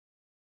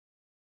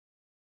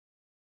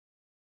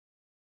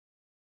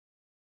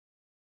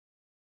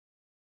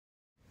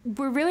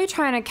We're really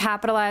trying to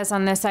capitalize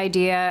on this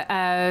idea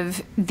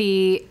of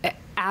the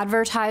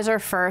advertiser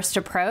first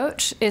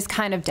approach is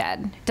kind of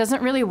dead. It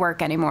doesn't really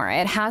work anymore.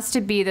 It has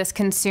to be this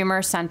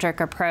consumer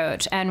centric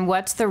approach, and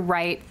what's the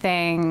right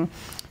thing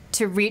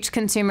to reach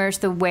consumers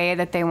the way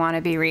that they want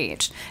to be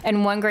reached.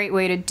 And one great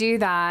way to do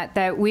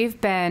that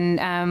we've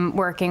been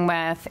working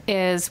with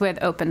is with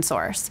open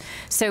source.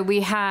 So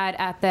we had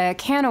at the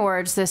Cannes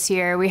Awards this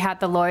year, we had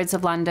the Lloyd's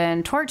of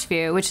London Torch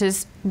View, which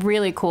is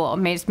really cool. It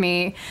made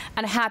me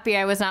unhappy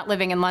I was not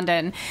living in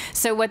London.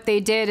 So what they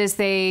did is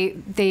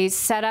they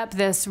set up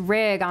this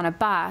rig on a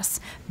bus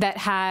that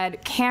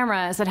had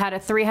cameras that had a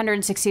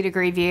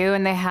 360-degree view,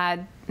 and they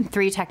had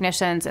 3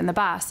 technicians in the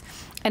bus.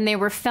 And they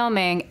were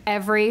filming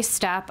every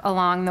step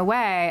along the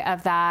way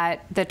of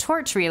the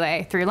torch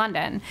relay through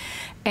London.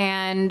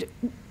 And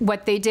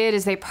what they did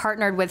is they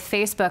partnered with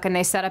Facebook, and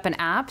they set up an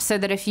app so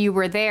that if you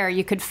were there,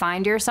 you could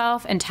find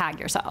yourself and tag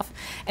yourself.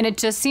 And it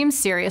just seemed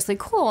seriously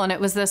cool. And it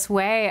was this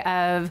way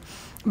of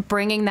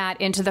bringing that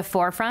into the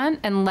forefront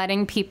and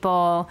letting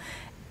people,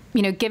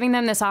 you know, giving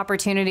them this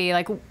opportunity,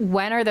 like,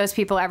 when are those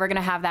people ever going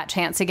to have that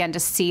chance again to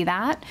see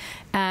that?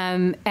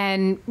 And,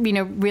 you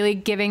know, really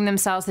giving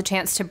themselves the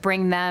chance to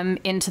bring them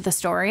into the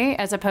story,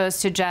 as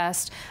opposed to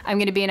just, I'm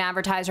going to be an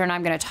advertiser and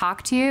I'm going to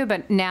talk to you,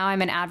 but now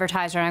I'm an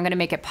advertiser and I'm going to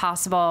make it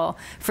possible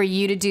for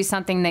you to do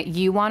something that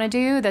you want to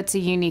do that's a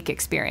unique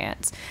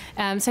experience.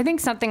 So I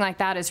think something like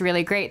that is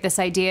really great, this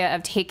idea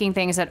of taking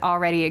things that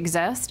already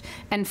exist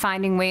and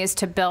finding ways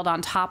to build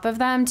on top of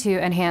them to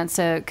enhance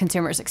a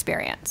consumer's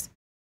experience.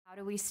 How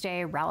do we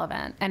stay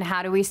relevant, and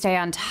how do we stay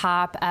on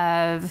top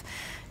of,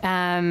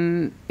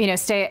 you know,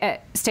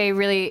 stay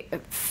really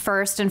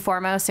first and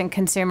foremost in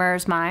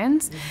consumers'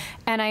 minds? Mm-hmm.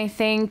 And I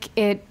think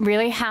it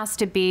really has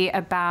to be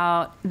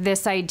about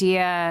this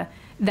idea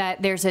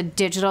that there's a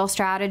digital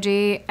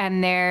strategy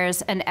and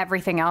there's an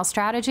everything else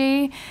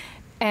strategy.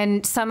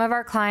 And some of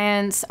our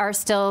clients are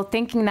still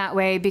thinking that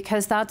way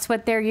because that's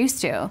what they're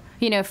used to.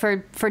 You know, for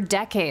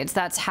decades,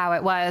 that's how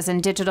it was,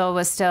 and digital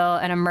was still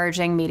an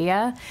emerging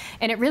media.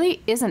 And it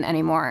really isn't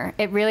anymore.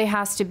 It really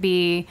has to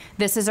be,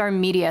 this is our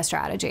media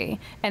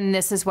strategy, and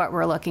this is what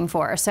we're looking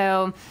for.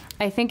 So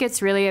I think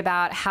it's really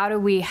about how do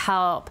we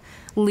help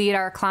lead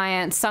our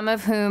clients, some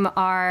of whom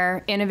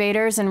are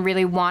innovators and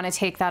really want to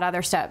take that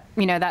other step,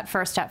 you know, that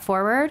first step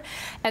forward,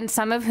 and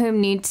some of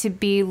whom need to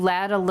be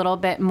led a little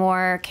bit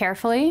more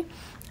carefully.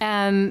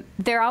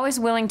 They're always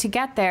willing to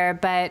get there,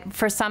 but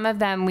for some of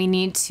them, we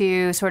need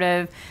to sort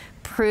of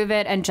prove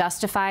it and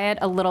justify it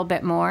a little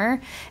bit more.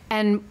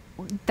 And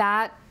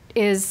that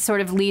is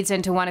sort of leads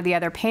into one of the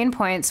other pain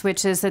points,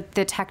 which is that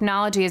the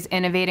technology is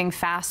innovating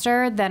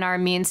faster than our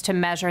means to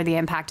measure the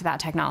impact of that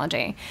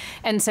technology.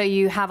 And so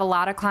you have a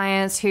lot of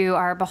clients who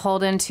are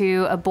beholden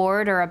to a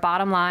board or a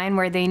bottom line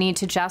where they need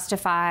to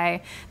justify,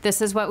 this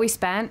is what we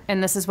spent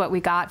and this is what we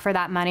got for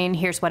that money and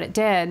here's what it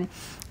did.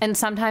 And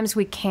sometimes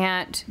we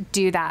can't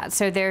do that.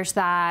 So there's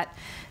that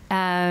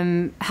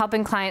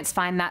helping clients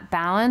find that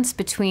balance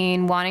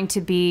between wanting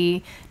to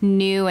be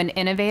new and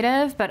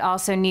innovative, but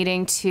also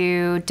needing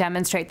to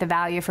demonstrate the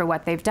value for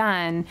what they've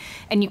done.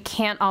 And you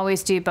can't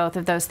always do both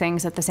of those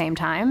things at the same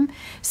time.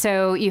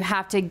 So you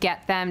have to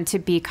get them to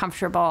be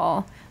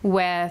comfortable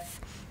with,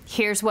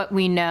 here's what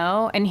we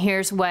know, and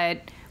here's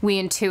what we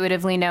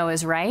intuitively know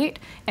is right.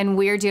 And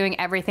we're doing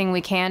everything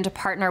we can to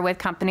partner with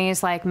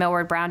companies like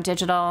Millward Brown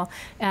Digital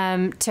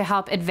to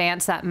help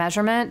advance that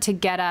measurement to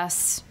get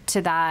us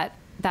to that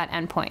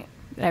endpoint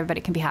that everybody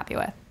can be happy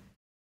with.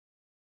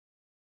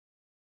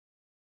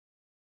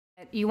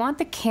 You want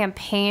the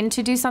campaign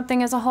to do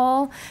something as a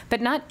whole,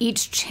 but not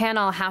each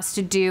channel has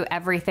to do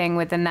everything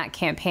within that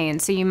campaign.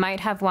 So you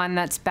might have one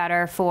that's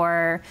better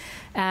for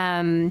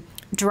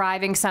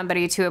driving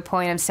somebody to a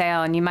point of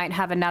sale, and you might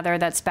have another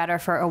that's better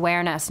for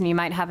awareness, and you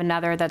might have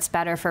another that's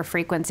better for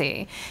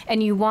frequency.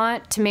 And you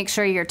want to make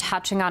sure you're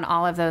touching on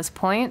all of those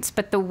points,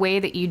 but the way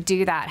that you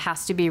do that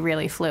has to be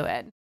really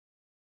fluid.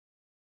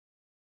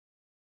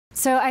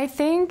 So I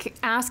think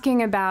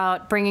asking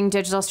about bringing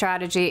digital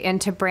strategy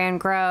into brand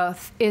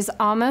growth is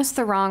almost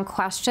the wrong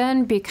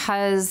question,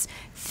 because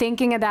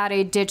thinking about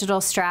a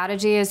digital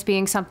strategy as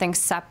being something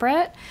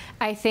separate,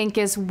 I think,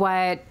 is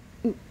what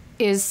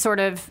is sort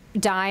of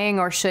dying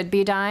or should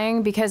be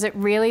dying, because it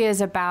really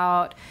is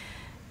about,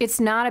 it's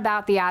not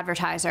about the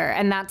advertiser,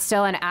 and that's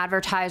still an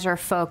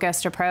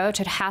advertiser-focused approach.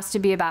 It has to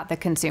be about the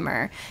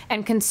consumer.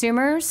 And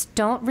consumers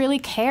don't really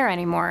care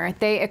anymore.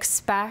 They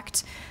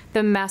expect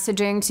the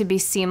messaging to be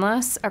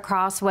seamless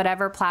across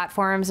whatever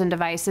platforms and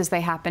devices they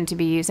happen to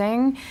be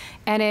using.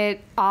 And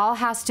it all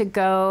has to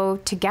go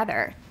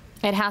together.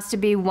 It has to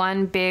be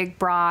one big,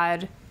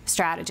 broad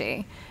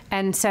strategy.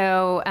 And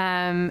so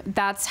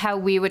that's how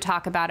we would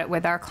talk about it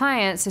with our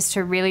clients, is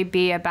to really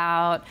be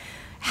about,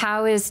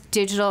 how is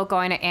digital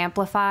going to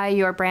amplify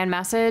your brand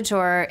message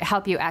or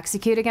help you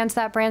execute against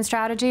that brand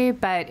strategy?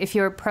 But if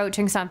you're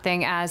approaching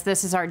something as,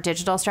 this is our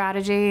digital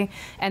strategy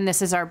and this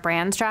is our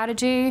brand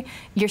strategy,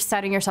 you're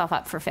setting yourself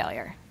up for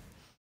failure.